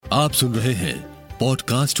आप सुन रहे हैं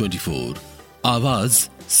पॉडकास्ट 24 आवाज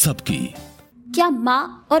सबकी। क्या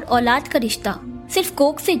माँ और औलाद का रिश्ता सिर्फ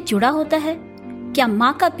कोख से जुड़ा होता है? क्या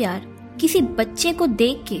माँ का प्यार किसी बच्चे को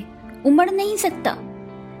देख के उमड़ नहीं सकता?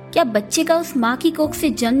 क्या बच्चे का उस माँ की कोख से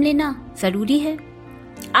जन्म लेना जरूरी है?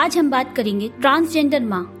 आज हम बात करेंगे ट्रांसजेंडर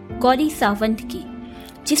माँ गौरी सावंत की,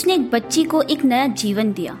 जिसने एक बच्ची को एक नया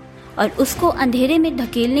जीवन दिया और उसको अंधेरे में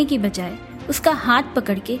ढकेलने की बजाय उसका हाथ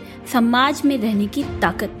पकड़ के समाज में रहने की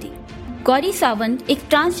ताकत दी। गौरी सावंत एक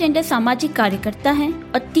ट्रांसजेंडर सामाजिक कार्यकर्ता हैं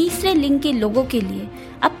और तीसरे लिंग के लोगों के लिए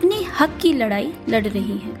अपने हक की लड़ाई लड़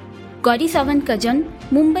रही हैं। गौरी सावंत का जन्म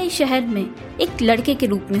मुंबई शहर में एक लड़के के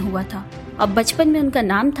रूप में हुआ था और बचपन में उनका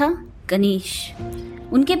नाम था गणेश।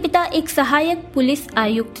 उनके पिता एक सहायक पुलिस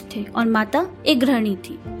आयुक्त थे और माता एक गृहिणी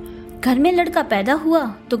थी। घर में लड़का पैदा हुआ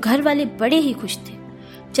तो घर वाले बड़े ही खुश थे।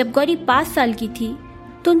 जब गौरी 5 साल की थी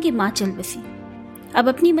तो उनकी माँ चल बसी। अब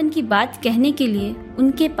अपनी मन की बात कहने के लिए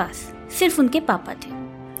उनके पास सिर्फ उनके पापा थे।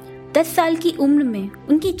 10 साल की उम्र में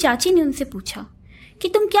उनकी चाची ने उनसे पूछा कि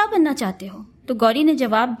तुम क्या बनना चाहते हो? तो गौरी ने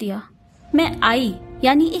जवाब दिया, मैं आई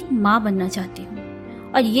यानी एक माँ बनना चाहती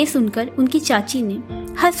हूँ। और ये सुनकर उनकी चाची ने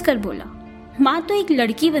हंसकर बोला, माँ तो एक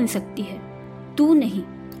लड़की बन सकती है, तू नहीं।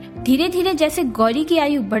 धीरे धीरे जैसे गौरी की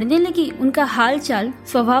आयु बढ़ने लगी, उनका हाल चाल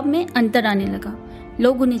स्वभाव में अंतर आने लगा।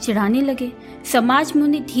 लोग उन्हें चिढ़ाने लगे। समाज में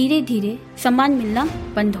उन्हें धीरे धीरे सम्मान मिलना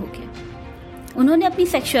बंद हो गया। उन्होंने अपनी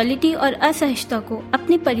सेक्सुअलिटी और असहिष्णुता को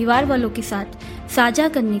अपने परिवार वालों के साथ साझा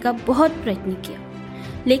करने का बहुत प्रयत्न किया,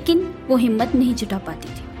 लेकिन वो हिम्मत नहीं जुटा पाती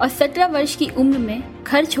थी और 17 वर्ष की उम्र में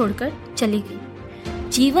घर छोड़कर चली गई।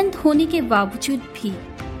 जीवंत होने के बावजूद भी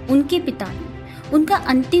उनके पिता ने उनका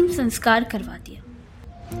अंतिम संस्कार करवा दिया।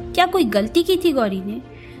 क्या कोई गलती की थी गौरी ने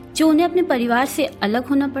जो उन्हें अपने परिवार से अलग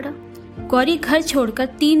होना पड़ा? गौरी घर छोड़कर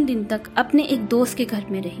 3 दिन तक अपने एक दोस्त के घर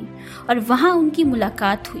में रही और वहां उनकी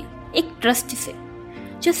मुलाकात हुई एक ट्रस्ट से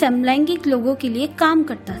जो समलैंगिक लोगों के लिए काम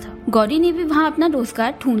करता था। गौरी ने भी वहां अपना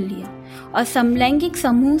रोजगार ढूंढ लिया और समलैंगिक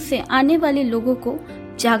समूह से आने वाले लोगों को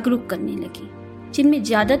जागरूक करने लगी, जिनमें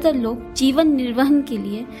ज्यादातर लोग जीवन निर्वहन के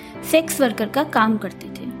लिए सेक्स वर्कर का काम करते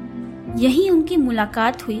थे। यही उनकी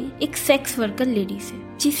मुलाकात हुई एक सेक्स वर्कर लेडी से,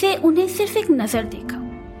 जिसे उन्हें सिर्फ एक नजर देखा।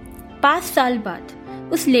 5 साल बाद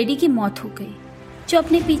उस लेडी की मौत हो गई, जो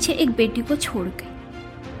अपने पीछे एक बेटी को छोड़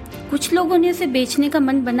गई। कुछ लोगों ने उसे बेचने का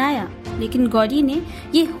मन बनाया, लेकिन गौरी ने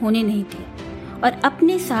ये होने नहीं दिया और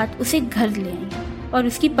अपने साथ उसे घर ले आई और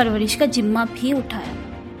उसकी परवरिश का जिम्मा भी उठाया।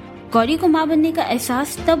 गौरी को माँ बनने का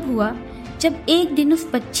एहसास तब हुआ जब एक दिन उस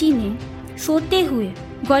बच्ची ने सोते हुए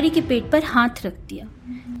गौरी के पेट पर हाथ रख दिया,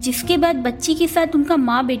 जिसके बाद बच्ची के साथ उनका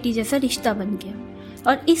माँ बेटी जैसा रिश्ता बन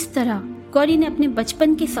गया और इस तरह गौरी ने अपने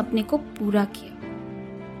बचपन के सपने को पूरा किया।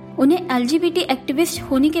 उन्हें LGBT एक्टिविस्ट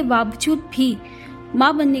होने के बावजूद भी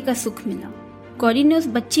माँ बनने का सुख मिला। गौरी ने उस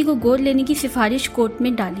बच्ची को गोद लेने की सिफारिश कोर्ट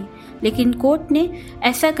में डाली, लेकिन कोर्ट ने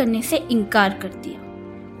ऐसा करने से इनकार कर दिया।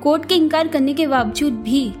 कोर्ट के इनकार करने के बावजूद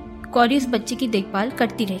भी गौरी उस बच्चे की देखभाल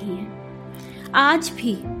करती रही है। आज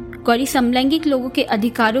भी गौरी समलैंगिक लोगों के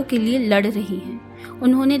अधिकारों के लिए लड़ रही हैं।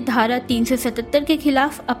 उन्होंने धारा 377 के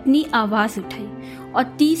खिलाफ अपनी आवाज उठाई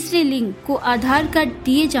और तीसरे लिंग को आधार कार्ड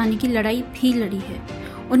दिए जाने की लड़ाई भी लड़ी है।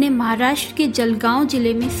 उन्हें महाराष्ट्र के जलगांव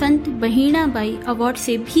जिले में संत बहिणाबाई अवार्ड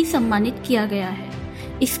से भी सम्मानित किया गया है।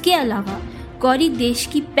 इसके अलावा गौरी देश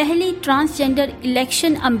की पहली ट्रांसजेंडर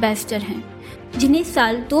इलेक्शन एम्बेसडर हैं, जिन्हें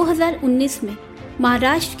साल 2019 में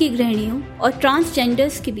महाराष्ट्र की गृहिणियों और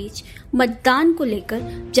ट्रांसजेंडर्स के बीच मतदान को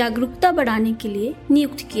लेकर जागरूकता बढ़ाने के लिए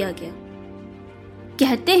नियुक्त किया गया।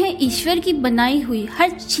 कहते हैं ईश्वर की बनाई हुई हर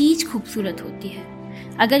चीज खूबसूरत होती है।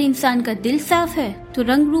 अगर इंसान का दिल साफ है तो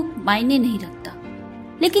रंग रूप मायने नहीं रखता।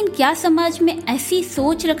 लेकिन क्या समाज में ऐसी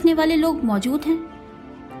सोच रखने वाले लोग मौजूद हैं?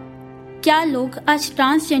 क्या लोग आज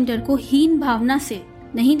ट्रांसजेंडर को हीन भावना से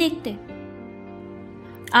नहीं देखते?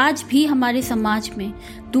 आज भी हमारे समाज में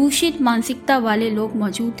दूषित मानसिकता वाले लोग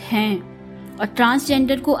मौजूद हैं और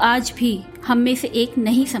ट्रांसजेंडर को आज भी हम में से एक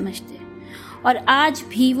नहीं समझते और आज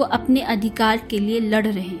भी वो अपने अधिकार के लिए लड़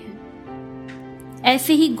रहे हैं।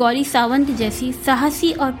 ऐसे ही गौरी सावंत जैसी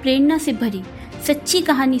साहसी और प्रेरणा से भरी सच्ची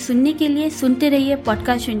कहानी सुनने के लिए सुनते रहिए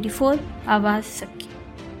पॉडकास्ट 24 आवाज सबकी।